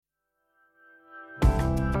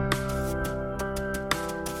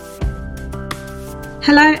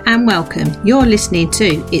Hello and welcome. You're listening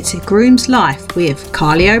to It's a Groom's Life with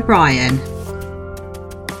Carly O'Brien.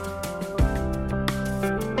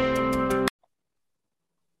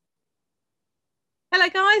 Hello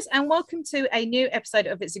guys and welcome to a new episode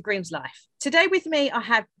of It's a Groom's Life. Today with me I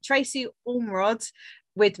have Tracy Ormerod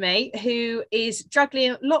with me, who is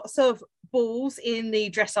juggling lots of balls in the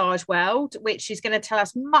dressage world, which she's going to tell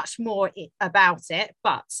us much more about it.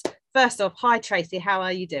 But first off, hi Tracy, how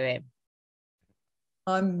are you doing?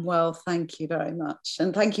 I'm well, thank you very much.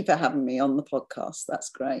 And thank you for having me on the podcast. That's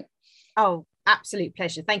great. Oh, absolute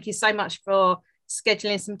pleasure. Thank you so much for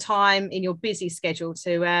scheduling some time in your busy schedule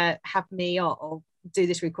to have me on or do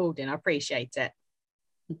this recording. I appreciate it.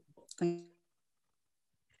 Thank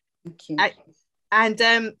you.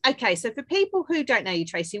 Okay, so for people who don't know you,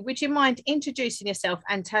 Tracy, would you mind introducing yourself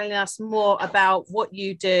and telling us more about what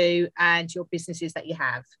you do and your businesses that you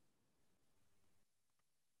have?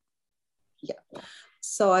 Yeah.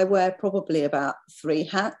 So I wear probably about 3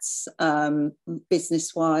 hats.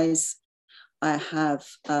 Business-wise, I have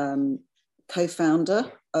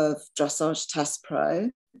co-founder of Dressage Test Pro,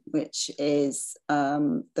 which is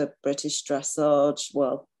the British Dressage,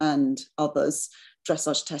 and others,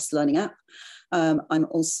 Dressage Test Learning app. I'm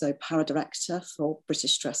also para-director for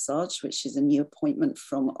British Dressage, which is a new appointment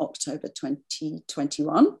from October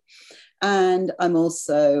 2021. And I'm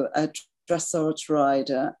also a dressage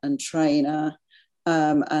rider and trainer,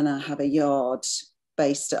 and I have a yard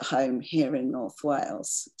based at home here in North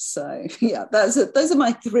Wales. So yeah, those are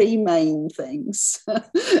my 3 main things.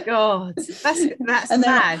 God, that's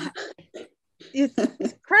mad.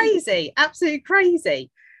 It's crazy, absolutely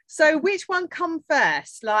crazy. So which one come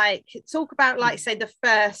first? Like, talk about, like, say, the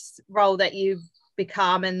first role that you've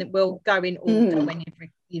become, and we'll go in order when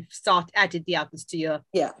you've added the others to your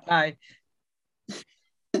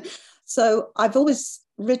So I've always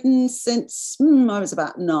ridden since I was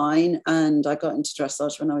about 9, and I got into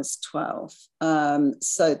dressage when I was 12.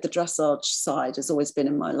 So the dressage side has always been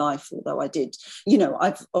in my life, although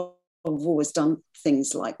I've always done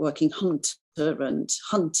things like working hunter and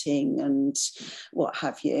hunting and what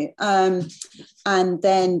have you. And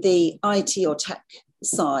then the IT or tech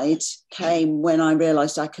side came when I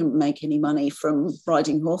realised I couldn't make any money from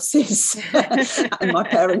riding horses, and my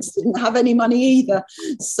parents didn't have any money either.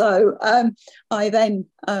 So I then,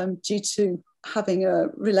 due to having a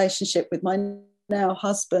relationship with my now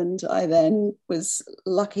husband, I then was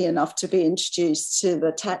lucky enough to be introduced to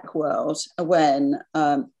the tech world when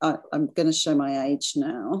I'm going to show my age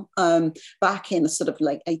now, back in the sort of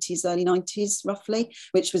late 80s, early 90s roughly,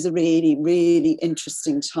 which was a really, really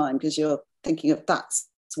interesting time, because you're thinking of that's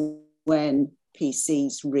when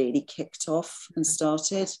PCs really kicked off and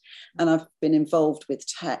started. And I've been involved with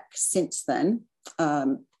tech since then,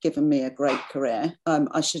 given me a great career.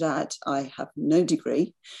 I should add, I have no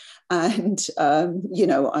degree. And,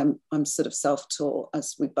 I'm sort of self-taught,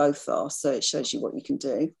 as we both are. So it shows you what you can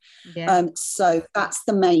do. Yeah. So that's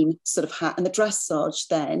the main sort of hat. And the dressage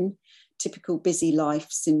then, typical busy life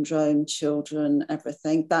syndrome, children,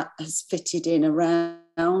 everything, that has fitted in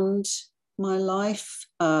around my life.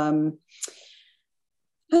 And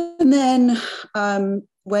then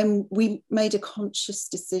when we made a conscious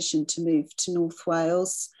decision to move to North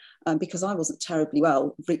Wales, because I wasn't terribly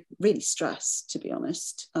well, really stressed, to be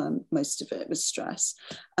honest. Most of it was stress.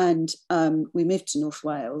 And we moved to North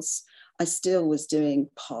Wales. I still was doing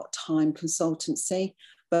part-time consultancy,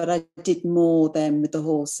 but I did more then with the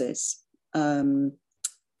horses. I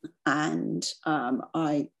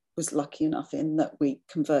was lucky enough in that we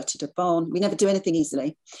converted a barn. We never do anything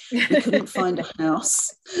easily. We couldn't find a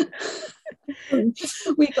house.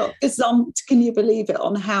 We got gazumped, can you believe it,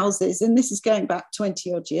 on houses, and this is going back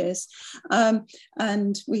 20 odd years. And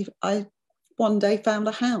I one day found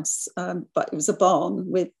a house, but it was a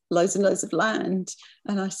barn with loads and loads of land,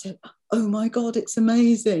 and I said, oh my God, it's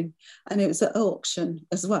amazing. And it was at auction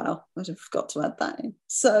as well. I'd have forgot to add that in.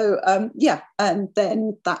 So and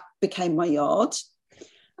then that became my yard.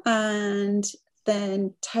 And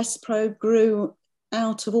then Test Pro grew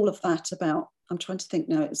out of all of that about, I'm trying to think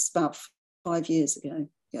now, it was about 5 years ago.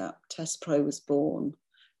 Yeah, Test Pro was born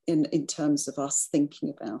in terms of us thinking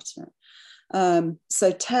about it.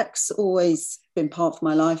 So tech's always been part of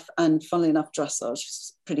my life, and funnily enough, dressage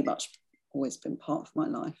has pretty much always been part of my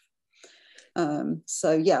life.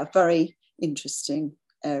 So yeah, very interesting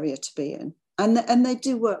area to be in. And they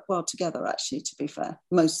do work well together, actually, to be fair,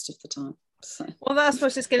 most of the time. So. Well, that's what I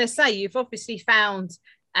was just going to say. You've obviously found,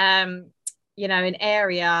 an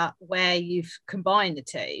area where you've combined the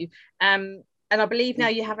two. And I believe now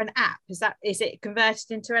you have an app. Is it converted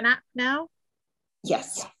into an app now?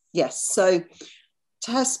 Yes. So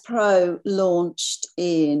Test Pro launched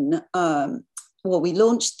in, we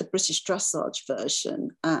launched the British dressage version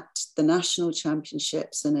at the National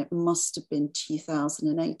Championships, and it must have been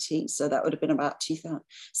 2018. So that would have been about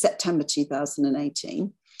September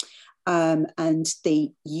 2018. And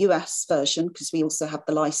the US version, because we also have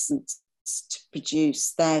the license to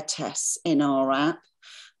produce their tests in our app,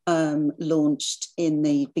 launched in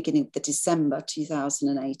the beginning of December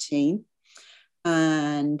 2018.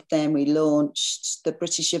 And then we launched the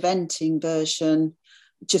British eventing version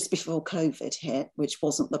just before COVID hit, which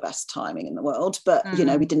wasn't the best timing in the world, but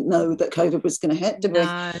we didn't know that COVID was going to hit, did we?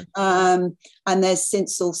 And there's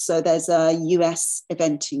a US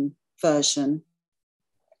eventing version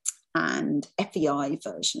and FEI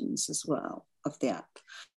versions as well of the app.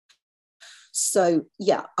 So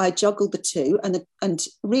yeah, I juggle the two, and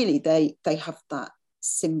really they have that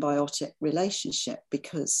symbiotic relationship,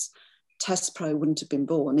 because Test Pro wouldn't have been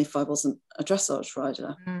born if I wasn't a dressage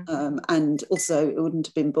rider. And also it wouldn't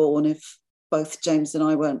have been born if both James and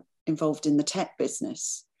I weren't involved in the tech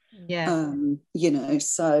business. So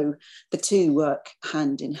the two work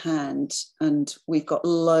hand in hand, and we've got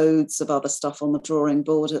loads of other stuff on the drawing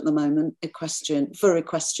board at the moment. For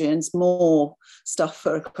equestrians, more stuff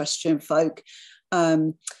for equestrian folk.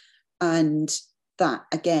 And that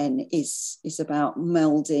again is about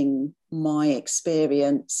melding my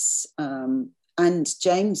experience and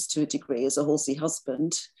James to a degree as a horsey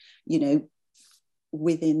husband,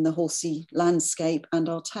 within the horsey landscape and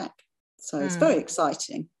our tech. So it's very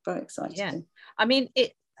exciting, very exciting. Yeah, I mean,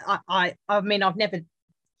 I've never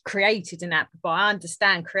created an app, but I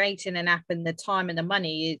understand creating an app and the time and the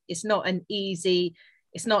money is not an easy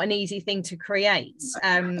thing to create.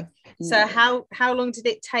 So how long did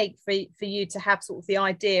it take for you to have sort of the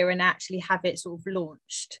idea and actually have it sort of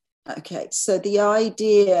launched? Okay, so the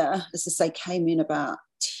idea, as I say, came in about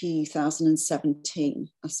 2017,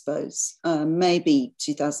 I suppose, maybe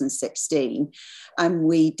 2016, and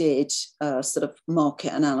we did sort of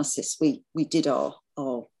market analysis. We did our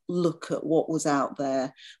look at what was out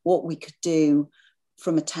there, what we could do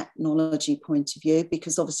from a technology point of view,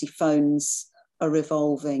 because obviously phones are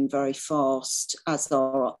evolving very fast, as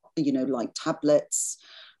are like tablets,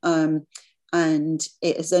 and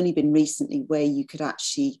it has only been recently where you could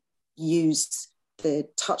actually use the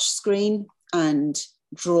touch screen and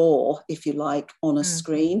draw, if you like, on a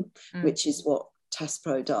screen, which is what Test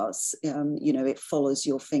Pro does. It follows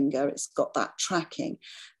your finger, it's got that tracking,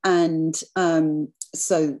 and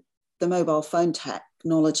so the mobile phone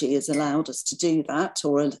technology has allowed us to do that,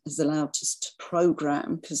 or has allowed us to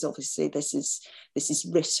program, because obviously this is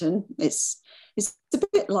written. It's a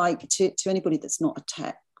bit like, to anybody that's not a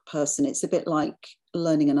tech person, it's a bit like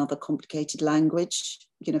learning another complicated language,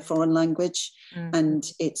 foreign language, and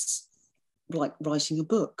it's like writing a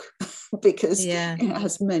book because it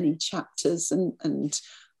has many chapters and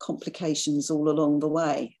complications all along the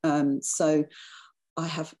way. So I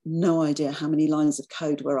have no idea how many lines of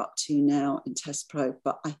code we're up to now in Test Pro,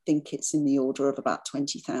 but I think it's in the order of about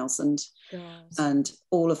 20,000. And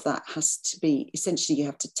all of that has to be, essentially you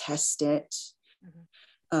have to test it.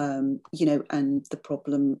 And the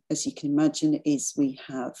problem, as you can imagine, is we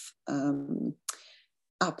have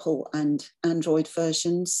Apple and Android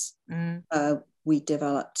versions. We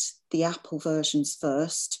developed the Apple versions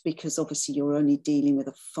first, because obviously you're only dealing with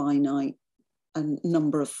a finite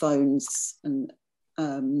number of phones and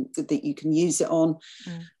that you can use it on,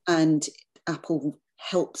 and Apple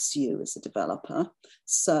helps you as a developer.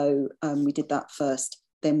 So we did that first.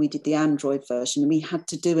 Then we did the Android version, and we had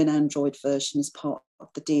to do an Android version as part of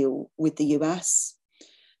the deal with the US.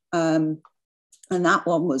 And that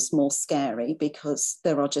one was more scary because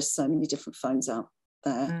there are just so many different phones out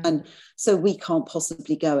there. And so we can't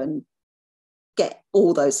possibly go and get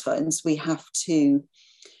all those phones. We have to,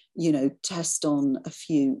 test on a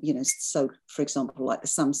few, so for example, like the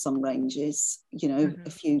Samsung ranges, a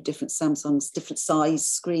few different Samsungs, different size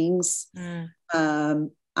screens,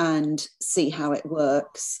 and see how it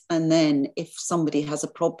works. And then if somebody has a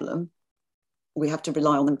problem, we have to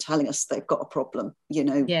rely on them telling us they've got a problem,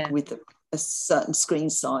 with a certain screen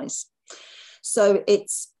size. So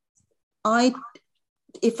if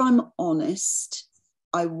I'm honest,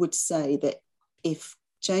 I would say that if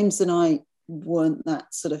James and I weren't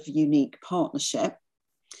that sort of unique partnership,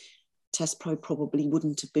 Test Pro probably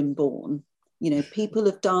wouldn't have been born. People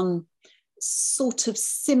have done sort of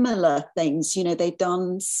similar things. They've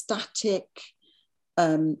done static,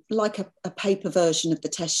 like a paper version of the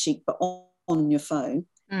test sheet, but on your phone.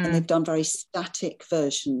 And they've done very static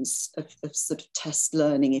versions of sort of test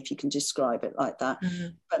learning, if you can describe it like that.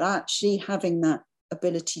 But actually having that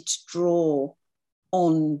ability to draw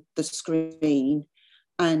on the screen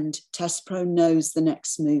and Test Pro knows the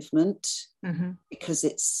next movement because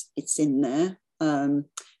it's in there,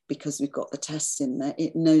 because we've got the tests in there.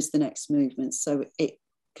 It knows the next movement, so it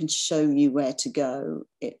can show you where to go.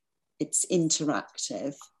 It's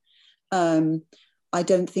interactive. I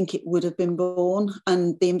don't think it would have been born,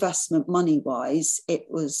 and the investment money-wise, it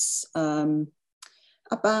was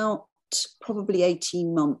about probably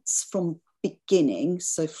 18 months from beginning,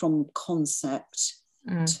 so from concept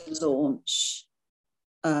to launch.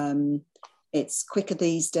 It's quicker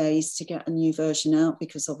these days to get a new version out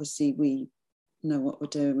because obviously we know what we're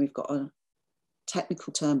doing. We've got a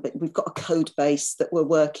technical term, but we've got a code base that we're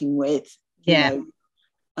working with, you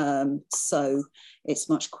know. So it's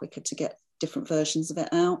much quicker to get different versions of it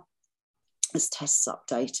out as tests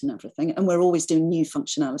update and everything. And we're always doing new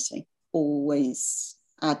functionality, always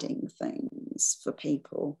adding things for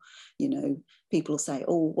people. You know, people will say,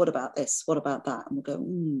 oh, what about this? What about that? And we'll go,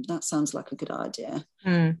 that sounds like a good idea.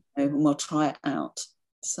 And we'll try it out.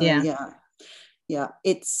 So yeah,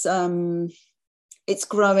 it's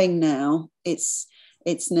growing now. It's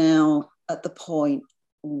now at the point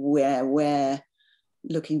where we're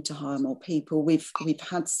looking to hire more people. We've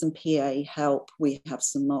had some PA help. We have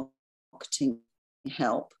some marketing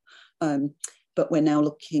help. But we're now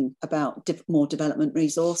looking about more development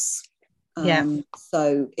resource.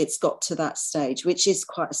 So it's got to that stage, which is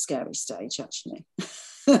quite a scary stage, actually.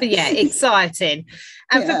 But yeah, exciting.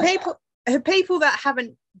 And for people that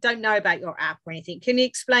don't know about your app or anything, can you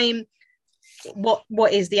explain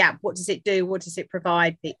what is the app? What does it do? What does it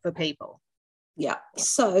provide for people? Yeah.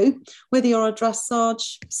 So whether you're a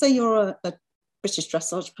dressage, say you're a British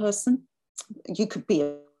dressage person, you could be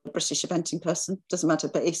a British eventing person, doesn't matter,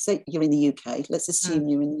 but if say you're in the UK, let's assume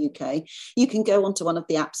you're in the UK, you can go onto one of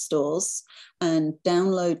the app stores and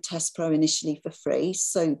download Test Pro initially for free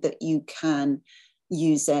so that you can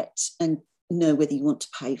use it and know whether you want to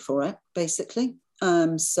pay for it, basically.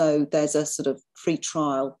 So there's a sort of free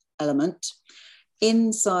trial element.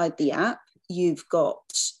 Inside the app, you've got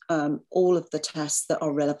all of the tests that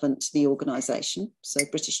are relevant to the organisation. So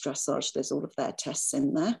British Dressage, there's all of their tests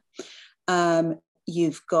in there.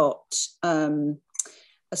 You've got a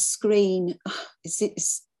screen.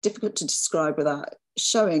 It's difficult to describe without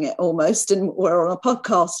showing it almost, and we're on a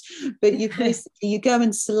podcast, but you go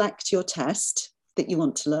and select your test that you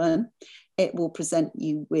want to learn. It will present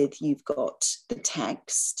you with, you've got the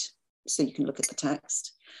text, so you can look at the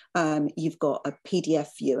text. You've got a PDF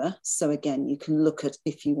viewer, so again you can look at,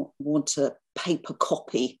 if you want a paper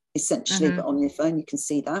copy essentially, but on your phone you can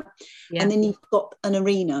see that. And then you've got an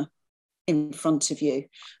arena in front of you,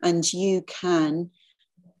 and you can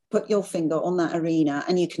put your finger on that arena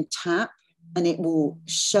and you can tap and it will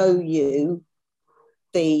show you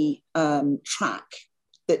the track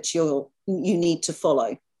that you need to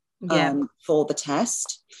follow for the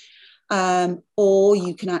test. Or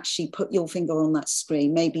you can actually put your finger on that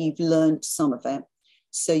screen. Maybe you've learned some of it,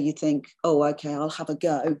 so you think, oh, okay, I'll have a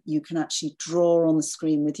go. You can actually draw on the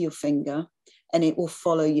screen with your finger and it will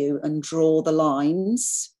follow you and draw the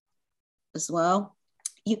lines as well.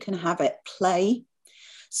 You can have it play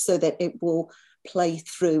so that it will play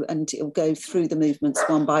through and it will go through the movements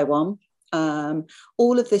one by one.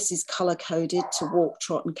 All of this is color coded to walk,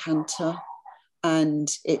 trot and canter. And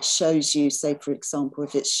it shows you, say, for example,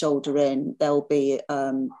 if it's shoulder in, there'll be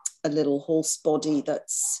a little horse body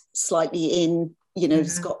that's slightly in, you know,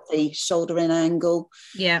 it's got the shoulder in angle.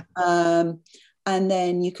 And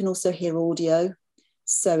then you can also hear audio.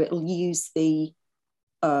 So it'll use the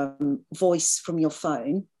voice from your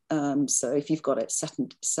phone. So if you've got it set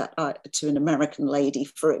to an American lady,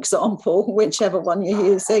 for example, whichever one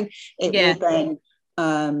you're using, it will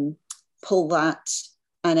then pull that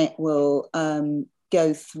and it will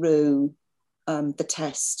go through the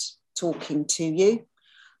test talking to you.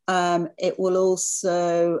 It will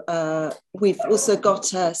also, we've also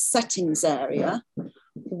got a settings area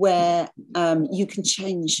where you can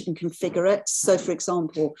change and configure it. So for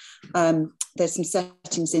example, there's some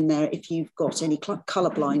settings in there. If you've got any color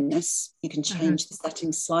blindness, you can change the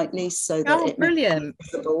settings slightly so that it makes it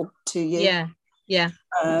visible to you.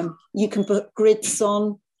 You can put grids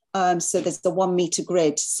on. So there's the 1 meter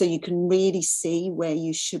grid, so you can really see where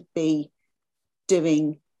you should be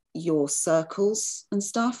doing your circles and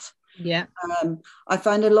stuff. I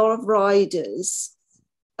find a lot of riders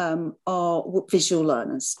are visual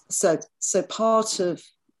learners. So part of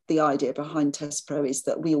the idea behind Test Pro is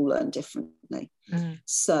that we all learn differently.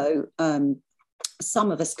 So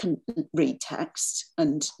some of us can read text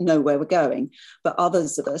and know where we're going, but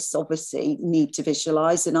others of us obviously need to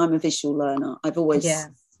visualize, and I'm a visual learner. I've always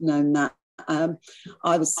known that.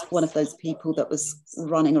 I was one of those people that was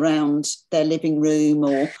running around their living room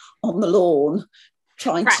or on the lawn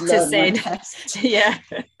trying practicing. to learn my test. Yeah.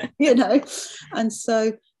 And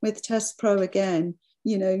so with Test Pro again,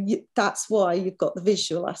 that's why you've got the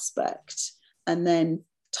visual aspect, and then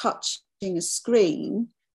touching a screen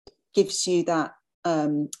gives you that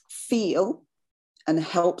feel and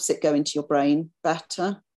helps it go into your brain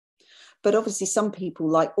better. But obviously some people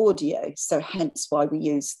like audio, so hence why we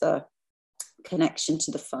use the connection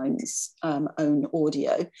to the phone's own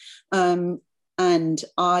audio. And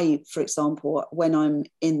I, for example, when I'm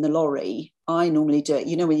in the lorry, I normally do it,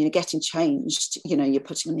 when you're getting changed, you're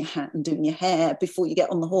putting on your hat and doing your hair before you get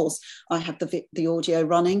on the horse. I have the audio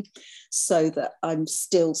running so that I'm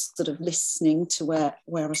still sort of listening to where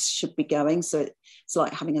I should be going. So it's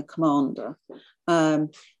like having a commander.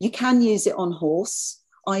 You can use it on horse.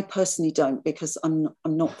 I personally don't, because I'm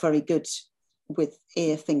not very good with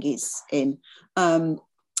ear thingies in.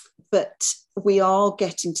 But we are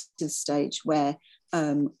getting to the stage where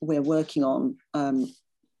we're working on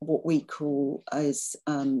what we call as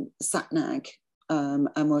SatNag.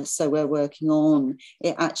 And we're working on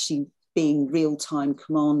it actually being real-time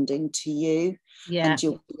commanding to you. Yeah. And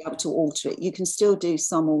you'll be able to alter it. You can still do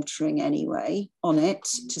some altering anyway on it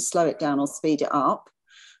to slow it down or speed it up.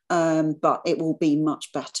 But it will be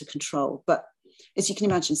much better control. But as you can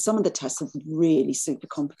imagine, some of the tests are really super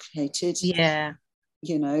complicated. Yeah.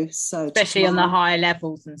 So especially on the higher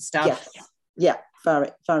levels and stuff. Yeah, very,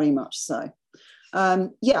 very much so.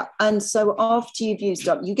 And so after you've used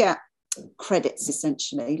up, you get credits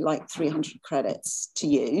essentially, like 300 credits to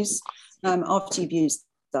use. After you've used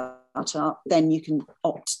that up, then you can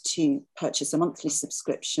opt to purchase a monthly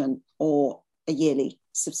subscription or a yearly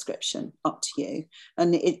subscription, up to you.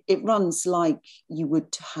 And it runs like you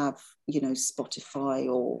would have,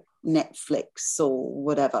 Spotify or Netflix or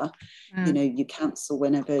whatever. You cancel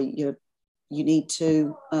whenever you need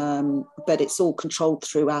to, but it's all controlled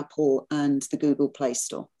through Apple and the Google Play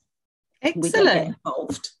Store. Excellent. We don't get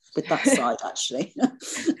involved with that side, actually.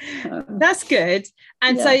 That's good.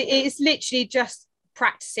 And so it's literally just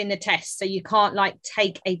practicing the test. So you can't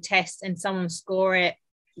take a test and someone score it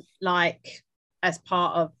as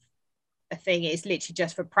part of a thing. It's literally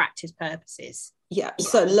just for practice purposes. Yeah,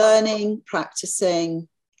 so learning, practicing.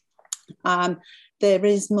 There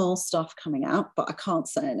is more stuff coming out, but I can't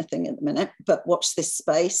say anything at the minute. But watch this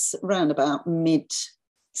space around about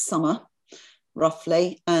mid-summer,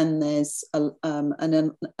 roughly. And there's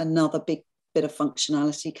another big bit of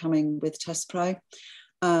functionality coming with Test Pro.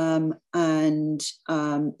 We're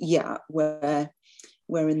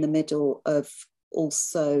in the middle of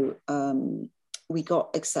also, we got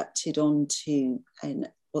accepted onto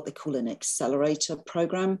what they call an accelerator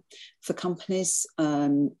program for companies,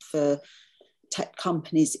 for tech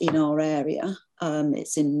companies in our area.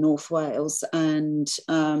 It's in North Wales, and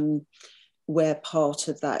we're part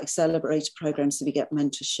of that accelerator program, so we get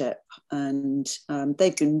mentorship, and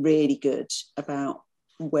they've been really good about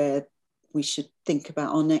where we should think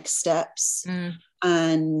about our next steps.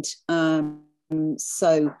 And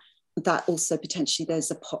so that also potentially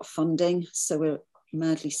there's a pot of funding, so we're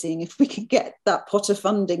madly seeing if we can get that pot of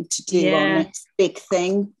funding to do our next big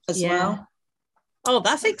thing as well. Oh,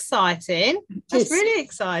 that's exciting. That's really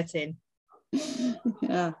exciting.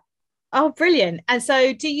 Yeah. Oh, brilliant. And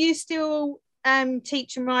so do you still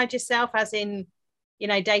teach and ride yourself, as in,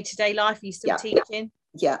 day-to-day life? Are you still teaching?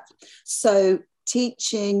 Yeah. So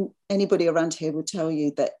teaching, anybody around here will tell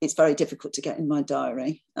you that it's very difficult to get in my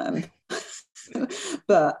diary.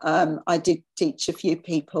 But I did teach a few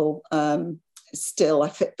people. Still, I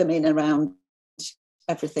fit them in around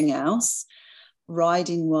everything else.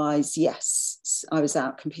 Riding wise, yes, I was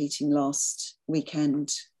out competing last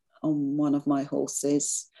weekend on one of my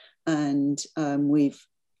horses, and we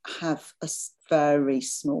have a very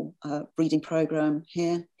small breeding program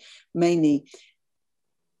here, mainly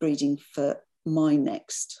breeding for my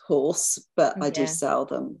next horse, but I do sell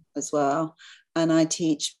them as well. And I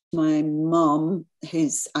teach my mum,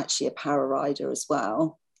 who's actually a para rider as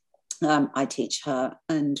well. I teach her,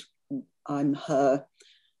 and I'm her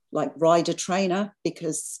rider trainer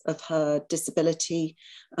because of her disability.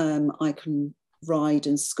 I can ride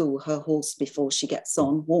and school her horse before she gets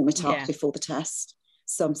on, warm it up before the test.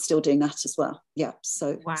 So I'm still doing that as well. Yeah,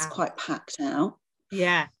 so it's quite packed now.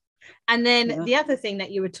 Yeah. And then the other thing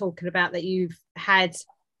that you were talking about that you've had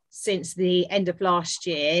since the end of last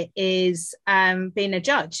year is being a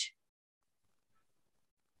judge.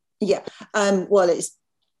 Yeah, well, it's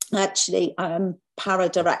actually para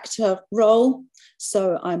director role.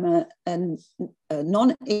 So I'm a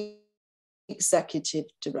non-executive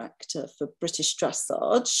director for British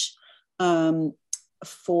Dressage.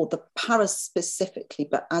 for the para specifically,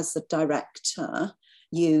 but as a director,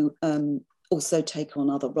 you also take on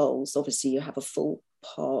other roles. Obviously, you have a full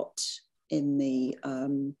part in the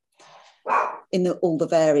all the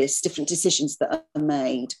various different decisions that are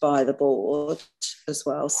made by the board as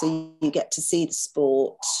well. So you get to see the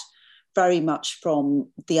sport very much from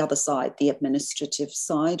the other side, the administrative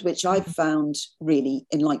side, which I've found really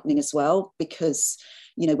enlightening as well, because,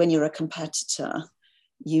 you know, when you're a competitor,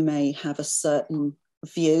 you may have a certain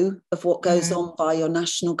view of what goes on by your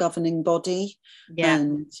national governing body.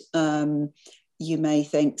 And you may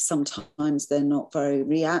think sometimes they're not very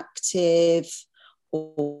reactive,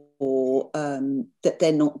 or that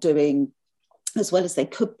they're not doing as well as they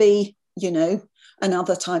could be, you know, and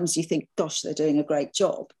other times you think, gosh, they're doing a great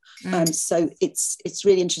job. So it's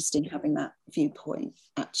really interesting having that viewpoint,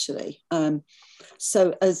 actually.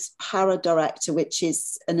 So as para director, which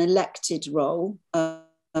is an elected role, I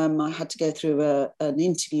had to go through an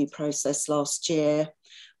interview process last year,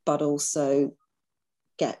 but also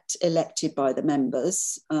get elected by the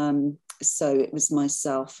members. So it was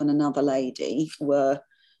myself and another lady were,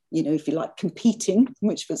 you know, if you like, competing,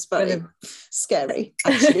 which was very scary,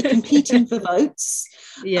 actually, competing for votes.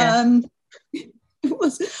 It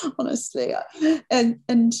was, honestly,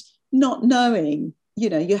 and not knowing, you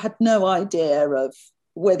know, you had no idea of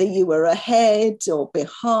whether you were ahead or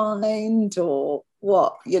behind or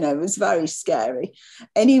what, you know, it was very scary.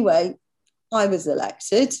 Anyway, I was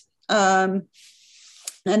elected.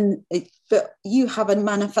 But you have a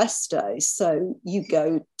manifesto, so you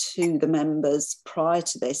go to the members prior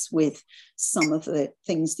to this with some of the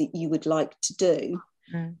things that you would like to do.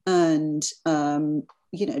 And,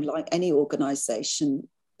 you know, like any organisation,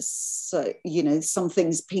 so, you know, some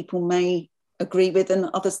things people may agree with and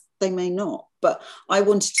others they may not. But I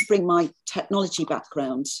wanted to bring my technology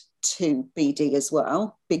background to BD as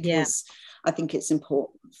well, because I think it's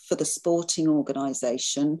important for the sporting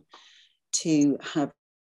organisation to have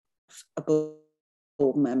a board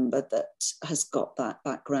member that has got that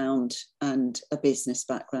background and a business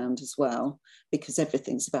background as well, because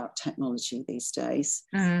everything's about technology these days.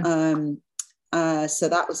 So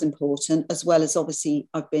that was important, as well as obviously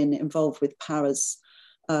I've been involved with paras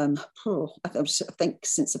I think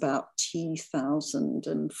since about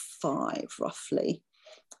 2005 roughly,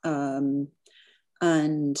 and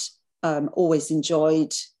always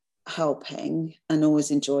enjoyed helping and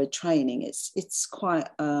always enjoyed training. It's quite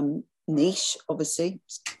niche, obviously.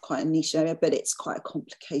 It's quite a niche area, but it's quite a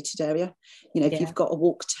complicated area. You know, if you've got a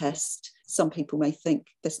walk test, some people may think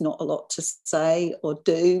there's not a lot to say or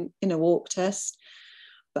do in a walk test,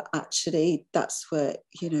 but actually that's where,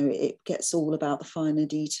 you know, it gets all about the finer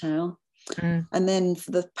detail. And then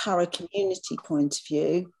for the para community point of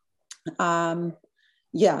view,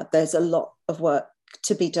 there's a lot of work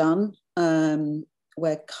to be done.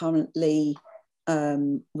 We're currently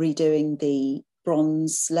redoing the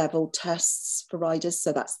bronze level tests for riders.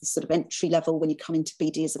 So that's the sort of entry level when you come into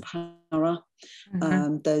BD as a para.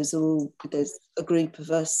 There's a group of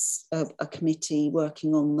us, a committee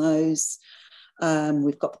working on those.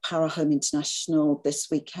 We've got the Para Home International this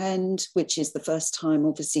weekend, which is the first time,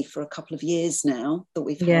 obviously, for a couple of years now that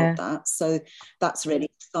we've held that. So that's really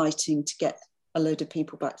exciting to get a load of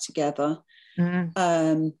people back together.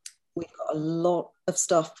 We've got a lot of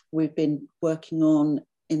stuff we've been working on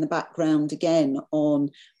in the background, again, on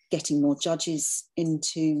getting more judges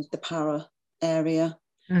into the para area,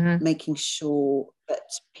 making sure that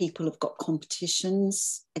people have got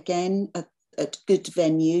competitions, again, at good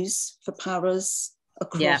venues for paras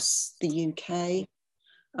across the UK.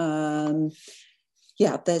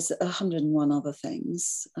 There's 101 other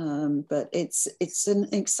things, but it's an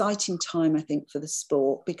exciting time, I think, for the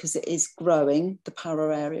sport, because it is growing. The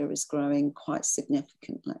para area is growing quite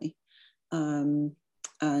significantly, and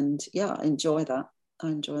I enjoy that.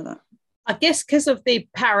 I guess because of the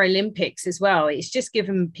Paralympics as well, it's just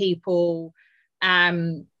given people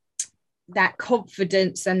that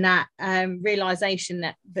confidence and that realization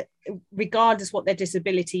that regardless what their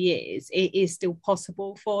disability is, it is still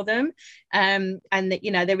possible for them, and that,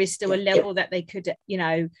 you know, there is still a level that they could, you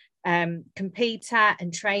know, compete at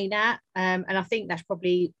and train at, and I think that's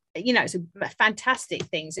probably, you know, it's a fantastic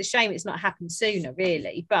thing. It's a shame it's not happened sooner,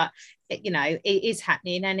 really, but you know, it is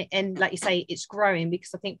happening, and like you say, it's growing,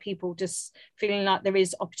 because I think people just feeling like there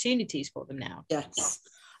is opportunities for them now. Yes,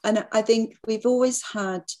 and I think we've always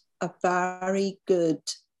had a very good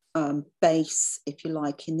base, if you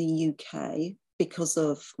like, in the UK because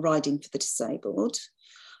of Riding for the Disabled.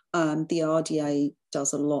 The RDA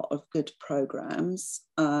does a lot of good programs,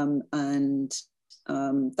 and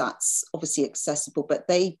that's obviously accessible, but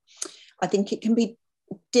I think it can be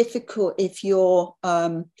difficult if you're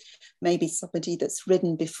maybe somebody that's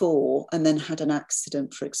ridden before and then had an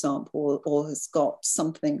accident, for example, or has got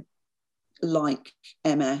something like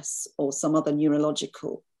MS or some other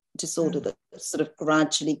neurological disorder that's sort of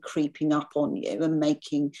gradually creeping up on you and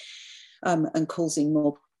making and causing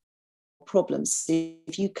more problems.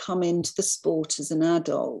 If you come into the sport as an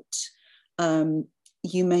adult,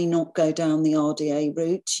 you may not go down the RDA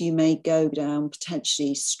route. You may go down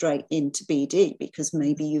potentially straight into BD because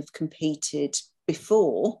maybe you've competed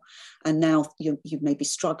before and now you may be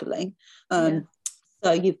struggling. So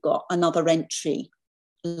you've got another entry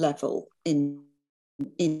level into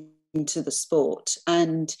the sport.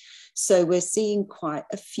 And so we're seeing quite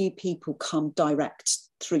a few people come direct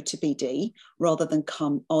through to BD rather than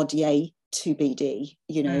come RDA to BD,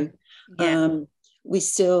 you know.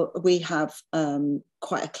 We have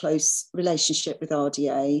quite a close relationship with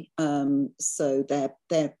RDA, so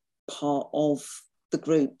they're part of the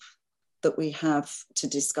group that we have to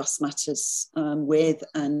discuss matters with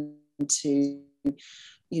and to,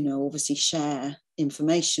 you know, obviously share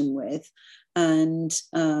information with, and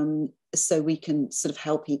so we can sort of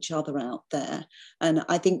help each other out there. And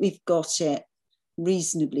I think we've got it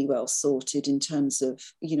reasonably well sorted in terms of,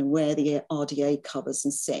 you know, where the RDA covers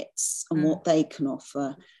and sits and what they can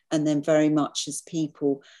offer, and then very much as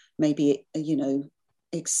people maybe, you know,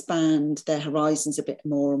 expand their horizons a bit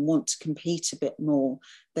more and want to compete a bit more,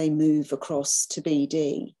 they move across to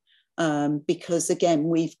BD, because again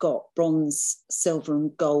we've got bronze, silver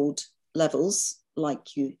and gold levels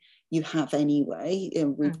like you have anyway.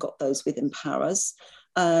 We've got those within paras,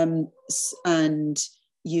 and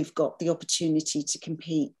you've got the opportunity to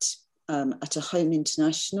compete at a home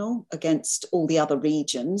international against all the other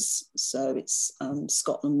regions. So it's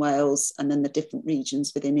Scotland, Wales, and then the different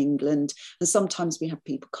regions within England. And sometimes we have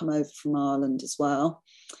people come over from Ireland as well.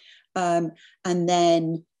 And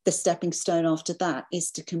then the stepping stone after that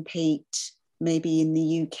is to compete maybe in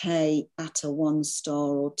the UK at a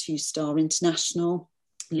 1-star or 2-star international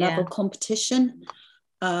level competition.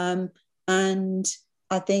 And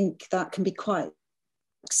I think that can be quite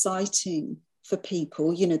exciting for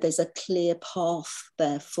people. You know, there's a clear path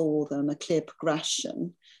there for them, a clear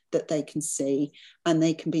progression that they can see, and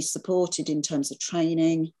they can be supported in terms of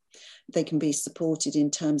training. They can be supported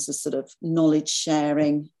in terms of sort of knowledge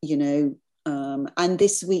sharing, you know. And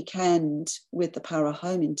this weekend with the Para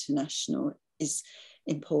Home International is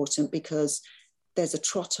important because there's a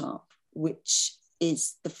trot up, which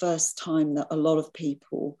is the first time that a lot of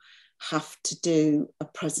people have to do a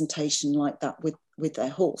presentation like that with their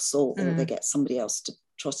horse, or they get somebody else to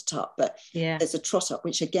trot it up. But there's a trot up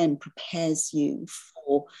which again prepares you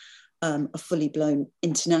for a fully blown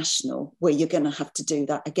international, where you're going to have to do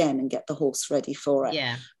that again and get the horse ready for it.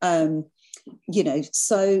 You know,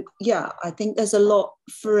 so I think there's a lot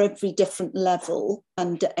for every different level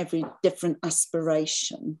and every different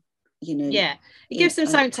aspiration, you know. It gives them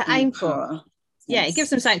something to aim for. It gives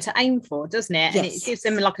them something to aim for, doesn't it? And it gives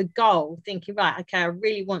them like a goal, thinking, right, okay, I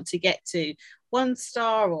really want to get to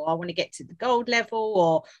 1-star, or I want to get to the gold level,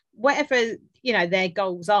 or whatever, you know, their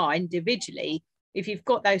goals are individually. If you've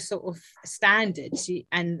got those sort of standards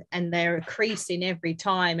and they're increasing every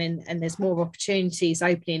time, and there's more opportunities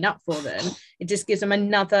opening up for them, it just gives them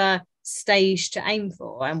another stage to aim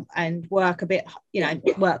for and work a bit, you know,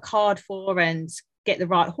 work hard for, and get the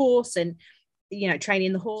right horse, and, you know,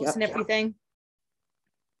 training the horse and everything.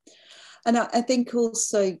 And I think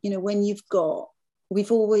also, you know, when we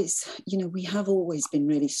have always been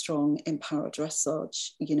really strong in para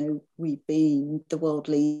dressage. You know, we've been the world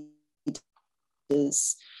leaders,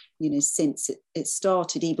 you know, since it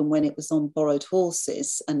started, even when it was on borrowed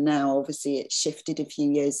horses. And now obviously it shifted a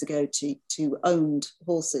few years ago to owned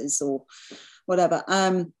horses or whatever.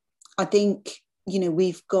 I think, you know,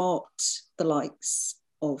 we've got the likes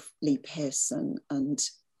of Lee Pearson and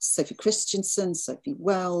Sophie Christensen, Sophie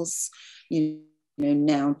Wells, you know,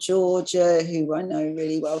 now Georgia, who I know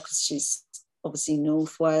really well because she's obviously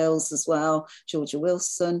North Wales as well, Georgia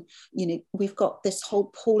Wilson. You know, we've got this whole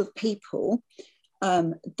pool of people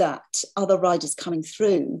that other riders coming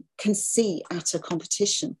through can see at a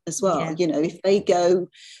competition as well. You know, if they go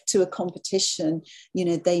to a competition, you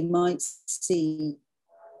know, they might see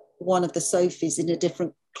one of the Sophies in a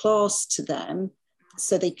different class to them,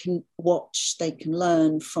 so they can watch, they can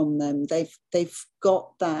learn from them. They've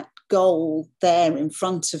got that goal there in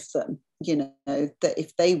front of them, you know, that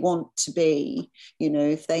if they want to be, you know,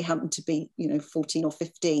 if they happen to be, you know, 14 or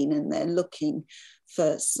 15 and they're looking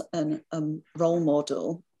for a role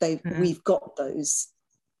model, we've got those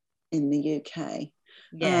in the UK.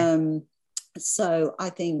 So I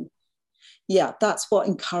think, that's what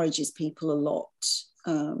encourages people a lot.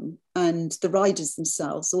 And the riders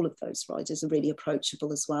themselves, all of those riders are really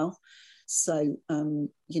approachable as well. So,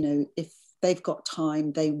 if they've got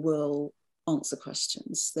time, they will answer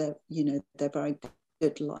questions. They're very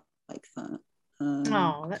good like that.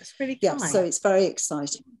 Oh, that's really yeah, kind. so it's very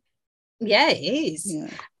exciting. Yeah, it is. Yeah.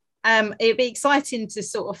 It'd be exciting to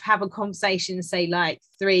sort of have a conversation, say like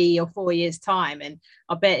 3 or 4 years time, and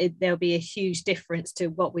I bet there'll be a huge difference to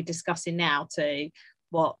what we're discussing now to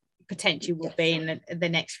what potentially will be in the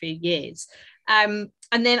next few years. And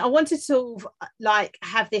then I wanted to sort of like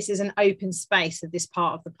have this as an open space of this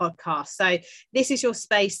part of the podcast. So this is your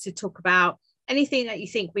space to talk about anything that you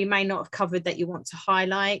think we may not have covered that you want to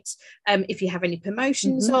highlight, if you have any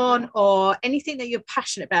promotions on, or anything that you're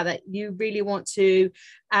passionate about that you really want to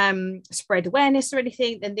spread awareness or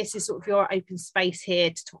anything, then this is sort of your open space here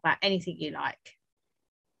to talk about anything you like.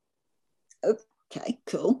 Okay,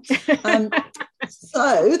 cool.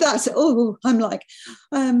 So that's, I'm like,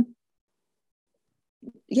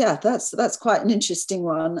 yeah, that's quite an interesting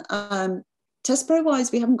one. Testbro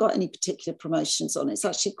wise, we haven't got any particular promotions on. It's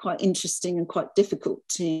actually quite interesting and quite difficult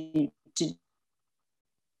to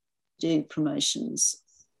do promotions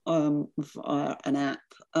via an app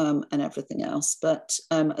and everything else. But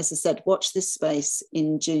as I said, watch this space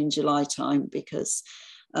in June, July time, because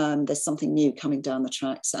there's something new coming down the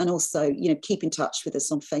tracks. And also, keep in touch with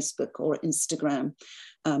us on Facebook or Instagram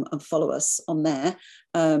and follow us on there,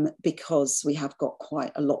 because we have got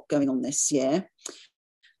quite a lot going on this year.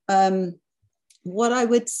 What I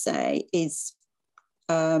would say is,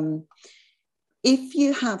 if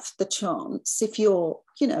you have the chance, if you're,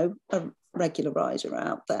 a regular rider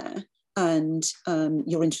out there and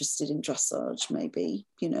you're interested in dressage, maybe,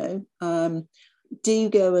 do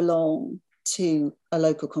go along to a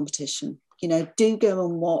local competition. Do go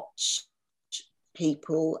and watch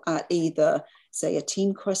people at either, say, a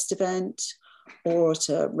Team Quest event or at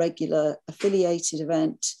a regular affiliated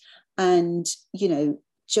event, and,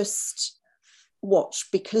 just watch,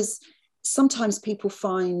 because sometimes people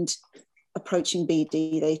find approaching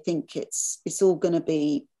BD, they think it's all going to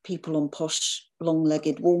be people on posh,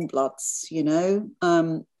 long-legged warm bloods,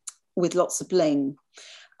 with lots of bling.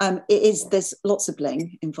 There's lots of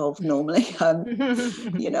bling involved normally.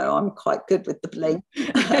 I'm quite good with the bling.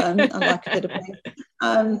 I like a bit of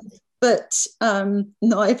bling. But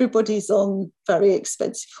not everybody's on very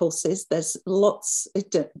expensive horses. There's lots.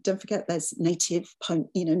 Don't forget, there's native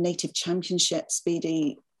championships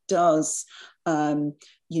BD does.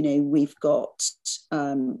 We've got.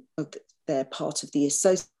 They're part of the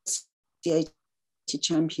associated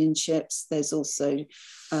championships. There's also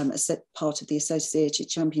a set part of the associated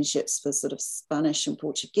championships for sort of Spanish and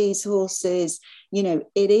Portuguese horses.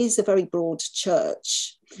 It is a very broad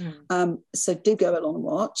church. So do go along and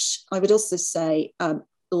watch. I would also say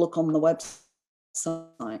look on the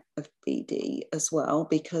website of BD as well,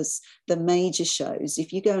 because the major shows,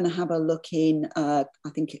 if you go and have a look in, I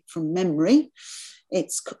think from memory,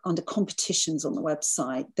 it's under competitions on the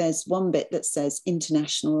website. There's one bit that says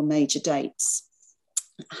international and major dates.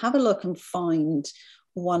 Have a look and find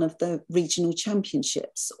one of the regional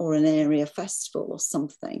championships or an area festival or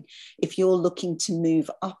something, if you're looking to move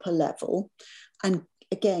up a level. And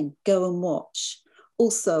again, go and watch.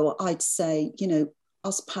 Also, I'd say,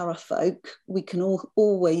 us parafolk, we can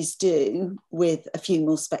always do with a few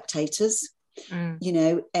more spectators.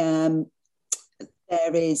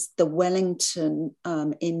 There is the Wellington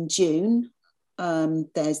in June.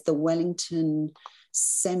 There's the Wellington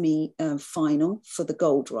semi-final for the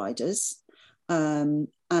Gold Riders. And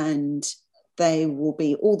they will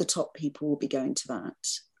be, all the top people will be going to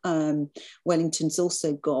that. Wellington's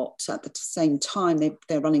also got, at the same time,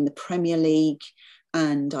 they're running the Premier League,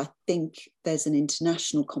 and I think there's an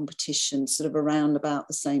international competition sort of around about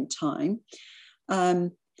the same time.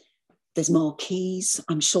 There's marquees.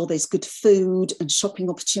 I'm sure there's good food and shopping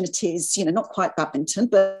opportunities, not quite badminton,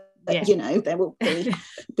 but there will be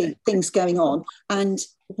things going on. And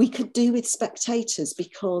we could do with spectators,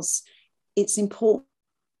 because it's important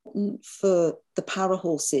for the para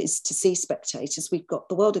horses to see spectators. We've got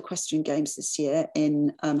the World Equestrian Games this year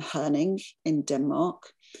in Herning in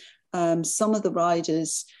Denmark. Some of the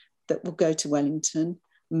riders that will go to Wellington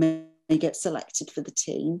may get selected for the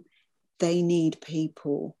team. They need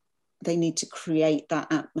people. They need to create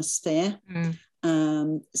that atmosphere.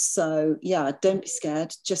 So yeah, don't be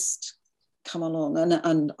scared. Just come along,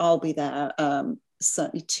 and I'll be there.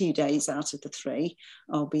 Certainly 2 days out of the 3,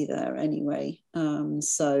 I'll be there anyway.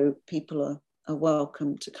 So people are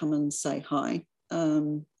welcome to come and say hi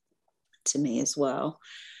to me as well.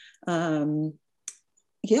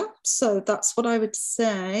 So that's what I would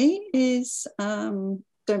say is, don't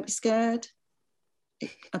be scared.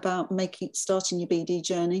 about starting your BD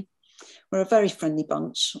journey. We're a very friendly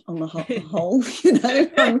bunch on the whole, you know.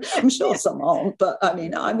 I'm sure some aren't, but I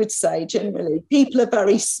mean, I would say generally people are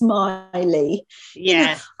very smiley.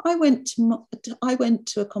 Yeah. You know, I went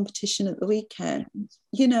to a competition at the weekend,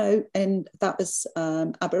 you know, and that was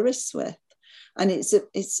Aberystwyth, and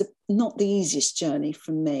it's not the easiest journey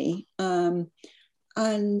for me,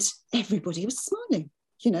 and everybody was smiling,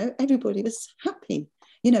 you know, everybody was happy.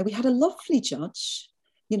 You know, we had a lovely judge.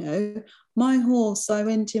 You know, my horse, I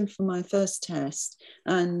went in for my first test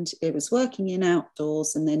and it was working in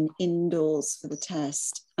outdoors and then indoors for the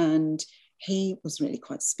test. And he was really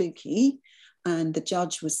quite spooky. And the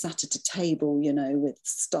judge was sat at a table, you know, with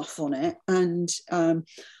stuff on it. And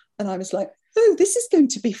I was like, oh, this is going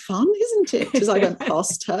to be fun, isn't it? As I went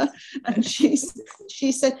past her. And she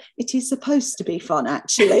said, it is supposed to be fun,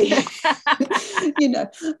 actually. You know.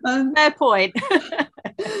 Fair point.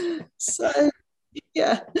 So,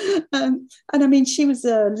 yeah. And I mean, she was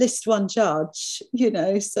a list one judge, you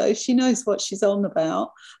know, so she knows what she's on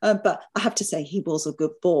about. But I have to say, he was a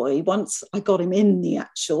good boy. Once I got him in the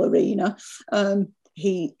actual arena,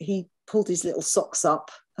 he pulled his little socks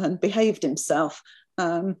up and behaved himself.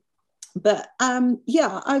 But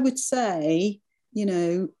yeah, I would say, you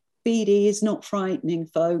know, BD is not frightening,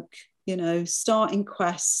 folk. You know, start in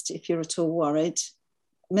Quest if you're at all worried.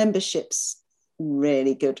 Membership's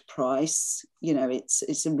really good price. You know,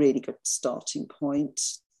 it's a really good starting point,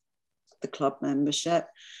 the club membership,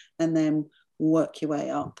 and then work your way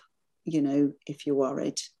up. You know, if you're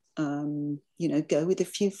worried, you know, go with a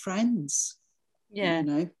few friends. Yeah, you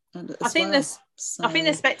know. I think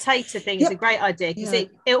the spectator thing is a great idea because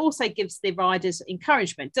it also gives the riders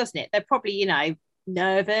encouragement, doesn't it? They're probably, you know,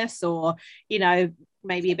 nervous or, you know,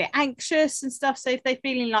 maybe a bit anxious and stuff. So if they're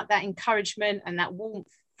feeling like that encouragement and that warmth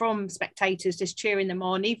from spectators just cheering them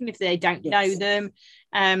on, even if they don't know them,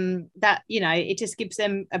 that, you know, it just gives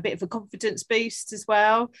them a bit of a confidence boost as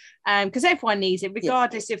well, because everyone needs it,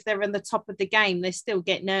 regardless if they're on the top of the game. They still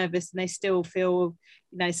get nervous and they still feel,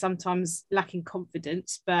 you know, sometimes lacking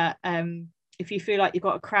confidence, but if you feel like you've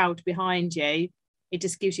got a crowd behind you, it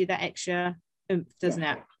just gives you that extra oomph, doesn't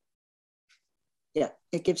it? Yeah,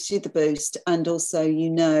 it gives you the boost, and also, you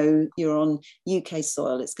know, you're on UK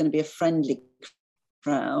soil, it's going to be a friendly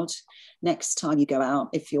crowd. Next time you go out,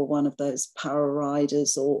 if you're one of those para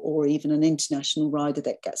riders or even an international rider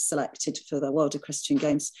that gets selected for the World Equestrian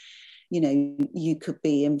Games, you know, you could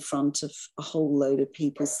be in front of a whole load of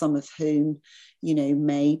people, some of whom, you know,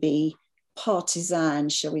 maybe partisan,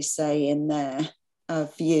 shall we say, in their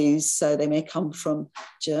views. So they may come from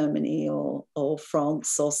Germany or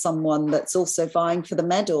France, or someone that's also vying for the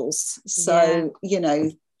medals. So, you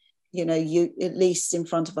at least in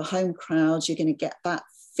front of a home crowd, you're going to get that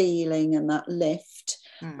feeling and that lift.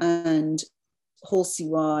 And horsey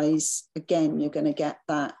wise, again, you're going to get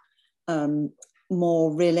that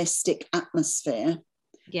more realistic atmosphere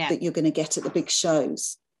that you're going to get at the big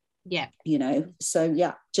shows. You know,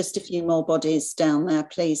 so just a few more bodies down there,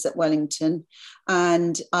 please, at Wellington.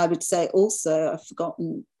 And I would say also, I've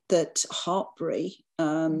forgotten that Hartpury,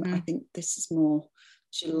 I think this is more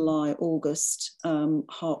July, August,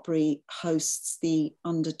 Hartpury hosts the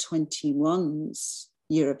under-21s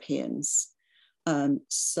Europeans.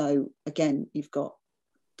 So again, you've got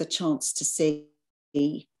the chance to see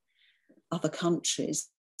other countries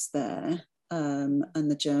there.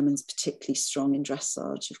 And the Germans particularly strong in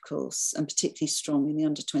dressage, of course, and particularly strong in the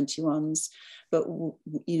under-21s. But,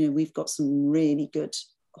 you know, we've got some really good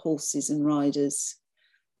horses and riders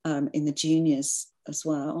in the juniors as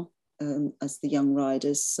well, as the young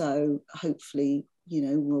riders. So hopefully, you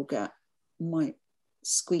know, might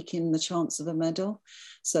squeak in the chance of a medal.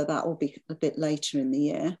 So that will be a bit later in the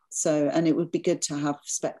year. So, and it would be good to have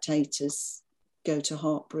spectators go to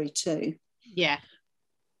Hartpury too. Yeah,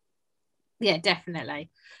 definitely.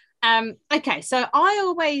 Okay, so I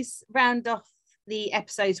always round off the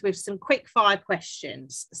episodes with some quick fire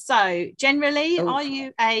questions. So generally, are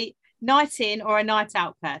you a night in or a night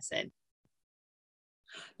out person?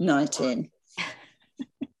 Night in.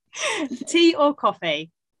 Tea or coffee?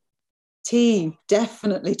 Tea,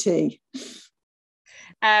 definitely tea.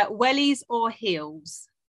 Wellies or heels?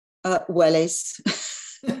 Wellies.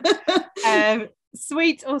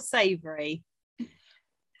 Sweet or savoury?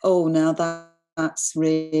 Oh, now that's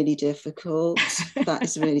really difficult. That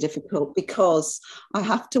is really difficult because I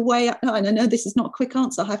have to weigh up, and I know this is not a quick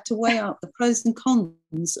answer, I have to weigh up the pros and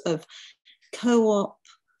cons of co-op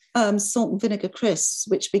salt and vinegar crisps,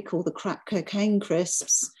 which we call the crack cocaine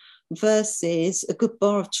crisps, versus a good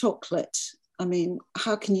bar of chocolate. I mean,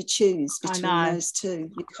 how can you choose between those two?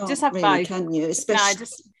 You can't just have really, both. can you? Especially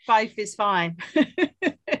Both is fine.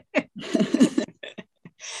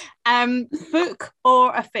 Book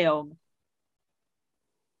or a film?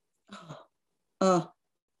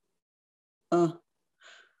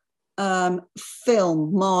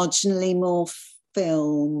 Film, marginally more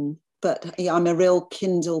film, but yeah, I'm a real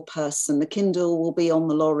Kindle person. The Kindle will be on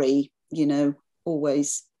the lorry,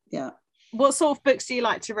 always. Yeah. What sort of books do you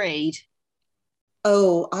like to read?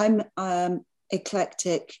 Oh, I'm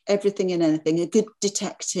eclectic, everything and anything. A good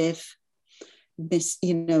detective, a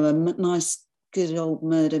nice, good old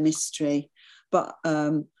murder mystery. But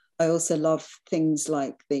I also love things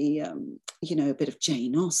like a bit of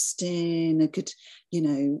Jane Austen, a good,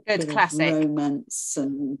 good bit classic of romance,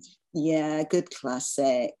 and good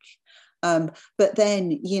classic. But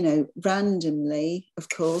then, randomly, of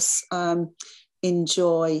course,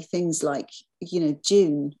 enjoy things like,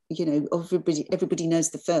 Dune. Everybody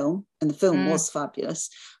knows the film, and the film was fabulous,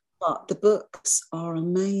 but the books are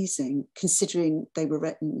amazing, considering they were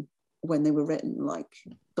written when they were written, like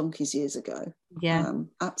donkey's years ago.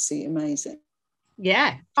 Absolutely amazing.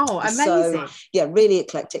 Yeah. Oh, amazing. So really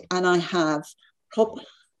eclectic. And I have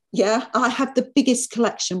the biggest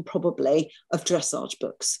collection probably of dressage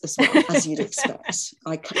books as well, as you'd expect.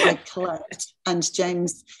 I collect, and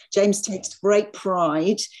James takes great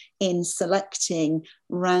pride in selecting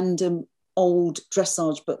random old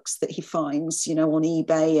dressage books that he finds, on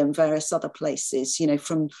eBay and various other places,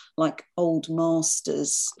 from like old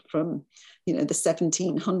masters from, the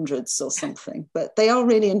 1700s or something. But they are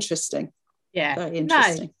really interesting. Yeah, very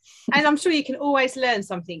interesting. No. And I'm sure you can always learn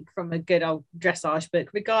something from a good old dressage book,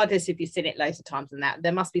 regardless if you've seen it loads of times. And that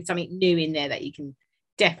there must be something new in there that you can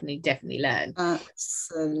definitely learn.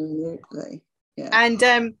 Absolutely. Yeah.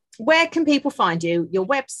 And where can people find you? Your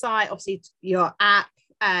website, obviously your app,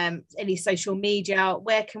 any social media.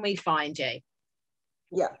 Where can we find you?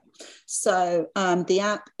 Yeah. So the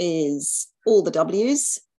app is all the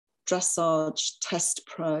W's,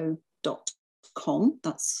 dressagetestpro.com.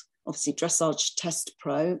 That's obviously Dressage Test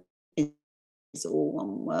Pro is all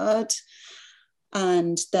one word.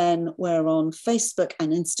 And then we're on Facebook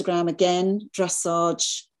and Instagram again,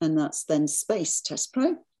 Dressage, and that's then space Test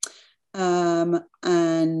Pro.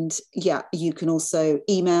 And you can also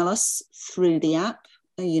email us through the app.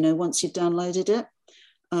 Once you've downloaded it,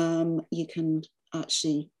 you can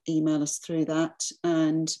actually email us through that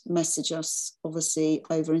and message us, obviously,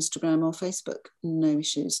 over Instagram or Facebook. No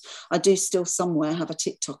issues. I do still somewhere have a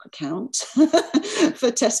TikTok account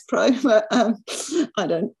for Test Pro, but I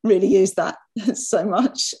don't really use that so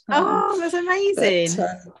much. That's amazing.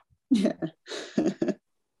 But,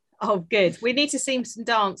 oh, good. We need to see some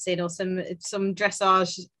dancing or some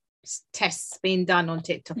dressage tests being done on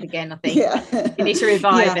TikTok again. I think you need to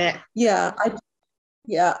revive it.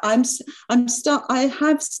 I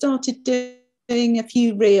have started doing a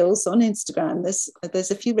few reels on Instagram.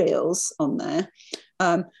 There's a few reels on there.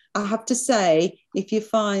 I have to say, if you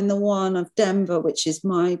find the one of Denver, which is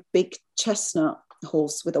my big chestnut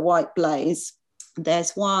horse with a white blaze,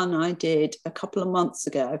 there's one I did a couple of months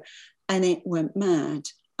ago, and it went mad.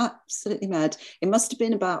 Absolutely mad. It must have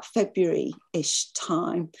been about February-ish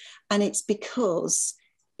time, and it's because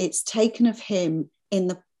it's taken of him in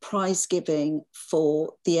the prize giving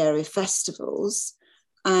for the area festivals,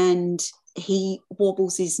 and he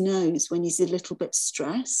wobbles his nose when he's a little bit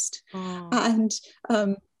stressed. And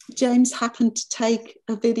James happened to take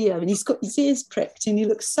a video, and he's got his ears pricked, and he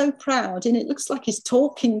looks so proud, and it looks like he's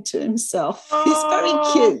talking to himself. He's very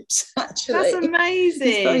cute, actually. That's amazing.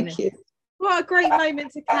 He's very cute. What a great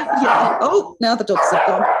moment to capture. Yeah. Oh, now the dogs have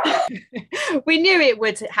gone. We knew it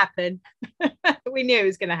would happen. We knew it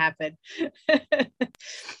was going to happen.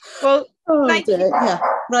 Well, thank you. Yeah,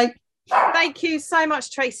 right. Thank you so much,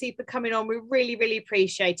 Tracy, for coming on. We really, really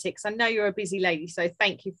appreciate it, because I know you're a busy lady. So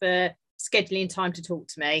thank you for scheduling time to talk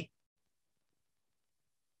to me.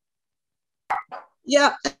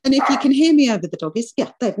 Yeah, and if you can hear me over the doggies,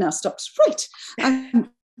 they've now stopped. Right.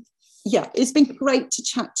 It's been great to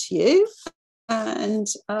chat to you, and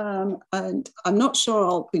I'm not sure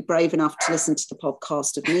I'll be brave enough to listen to the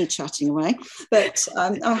podcast of me chatting away, but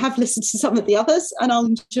I have listened to some of the others, and I'll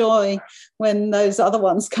enjoy when those other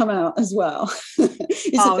ones come out as well.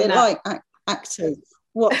 It's a bit like actors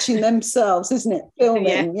watching themselves, isn't it?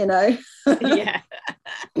 Filming, Yeah.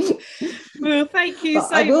 Well, thank you so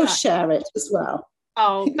much. I will share it as well.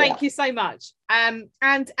 Oh, thank you so much.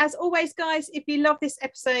 And as always, guys, if you love this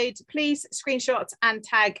episode, please screenshot and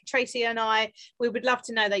tag Tracy and I. We would love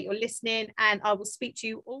to know that you're listening, and I will speak to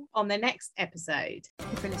you all on the next episode.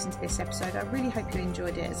 If you listened to this episode, I really hope you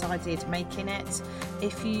enjoyed it as I did making it.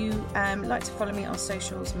 If you like to follow me on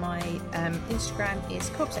socials, my Instagram is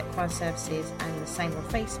Cobbs Equine Services, and the same on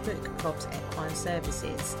Facebook, Cobbs Equine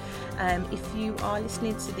Services. If you are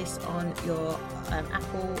listening to this on your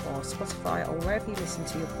Apple or Spotify or wherever you listen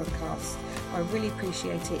to your podcasts, I really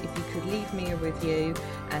appreciate it if you could leave me a review,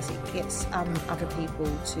 as it gets other people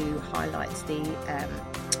to highlight the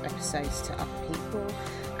episodes to other people.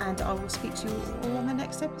 And I will speak to you all on the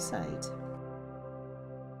next episode.